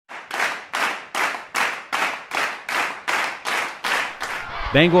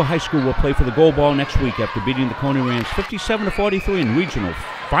Bangor High School will play for the gold ball next week after beating the Cony Rams 57-43 in regional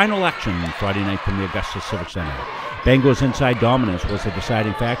final action Friday night from the Augusta Civic Center. Bangor's inside dominance was the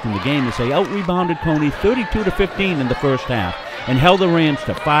deciding factor in the game as they out-rebounded Cony 32-15 in the first half and held the Rams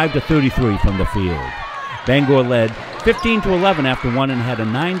to 5-33 from the field. Bangor led 15-11 after one and had a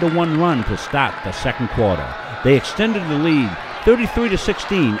 9-1 run to start the second quarter. They extended the lead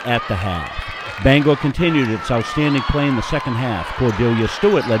 33-16 at the half. Bangor continued its outstanding play in the second half. Cordelia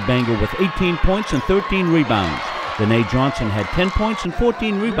Stewart led Bangor with 18 points and 13 rebounds. Danae Johnson had 10 points and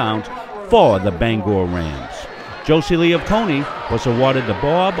 14 rebounds for the Bangor Rams. Josie Lee of Cony was awarded the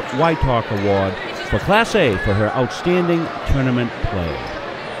Bob Wytalk Award for Class A for her outstanding tournament play.